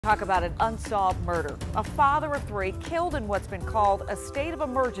Talk about an unsolved murder. A father of three killed in what's been called a state of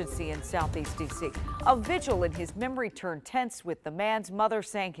emergency in Southeast D.C. A vigil in his memory turned tense with the man's mother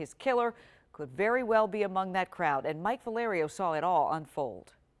saying his killer could very well be among that crowd. And Mike Valerio saw it all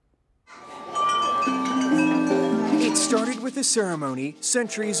unfold. It started with a ceremony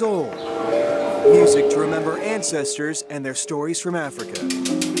centuries old. Music to remember ancestors and their stories from Africa.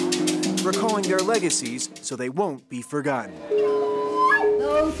 Recalling their legacies so they won't be forgotten.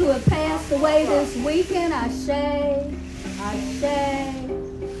 Those who have passed away this weekend, I say,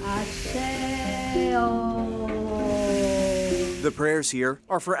 oh. The prayers here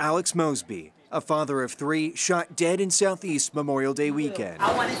are for Alex Mosby, a father of three shot dead in Southeast Memorial Day weekend.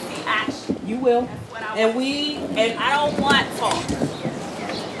 I want to see action. You will. And I don't want talk.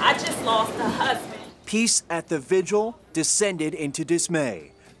 I just lost a husband. Peace at the vigil descended into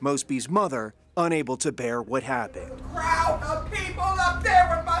dismay. Mosby's mother unable to bear what happened. Crowd of people up there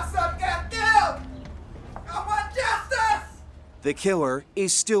when my son got killed. I want justice. The killer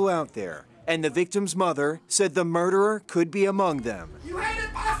is still out there, and the victim's mother said the murderer could be among them. You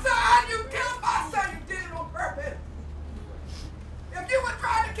hated my son. You killed my son. You did it on purpose. If you were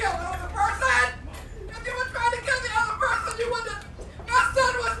trying to kill the other person, if you were trying to kill the other person, you wouldn't have. My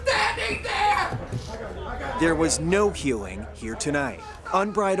son was standing there. There was no healing here tonight.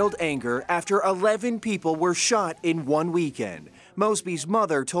 Unbridled anger after 11 people were shot in one weekend. Mosby's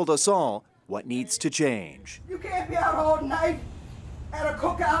mother told us all what needs to change. You can't be out all night at a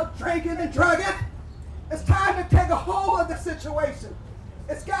cookout drinking and drugging. It's time to take a hold of the situation.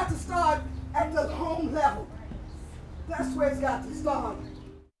 It's got to start at the home level. That's where it's got to start.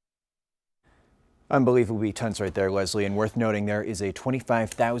 Unbelievably tense right there, Leslie, and worth noting there is a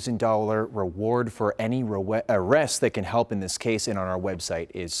 $25,000 reward for any arrest that can help in this case, and on our website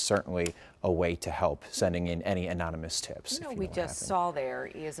is certainly a way to help, sending in any anonymous tips. You know, we just saw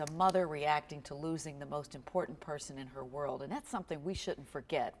there is a mother reacting to losing the most important person in her world, and that's something we shouldn't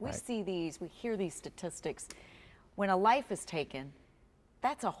forget. We see these, we hear these statistics. When a life is taken,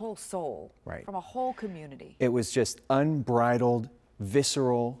 that's a whole soul from a whole community. It was just unbridled,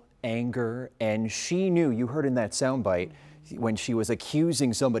 visceral anger, and she knew, you heard in that soundbite, when she was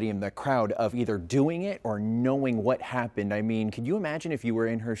accusing somebody in the crowd of either doing it or knowing what happened. I mean, could you imagine if you were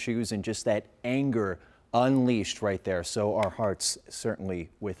in her shoes and just that anger unleashed right there? So our hearts certainly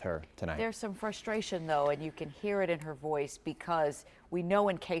with her tonight. There's some frustration though, and you can hear it in her voice, because we know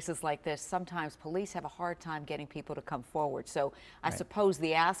in cases like this, sometimes police have a hard time getting people to come forward. So I suppose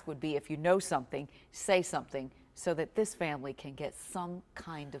the ask would be, if you know something, say something, so that this family can get some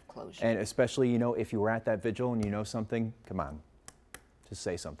kind of closure. And especially, you know, if you were at that vigil and you know something, come on, just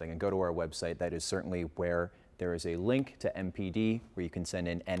say something and go to our website. That is certainly where there is a link to MPD where you can send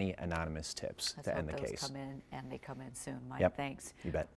in any anonymous tips to end the case. Come in, and they come in soon. Mike, thanks. You bet.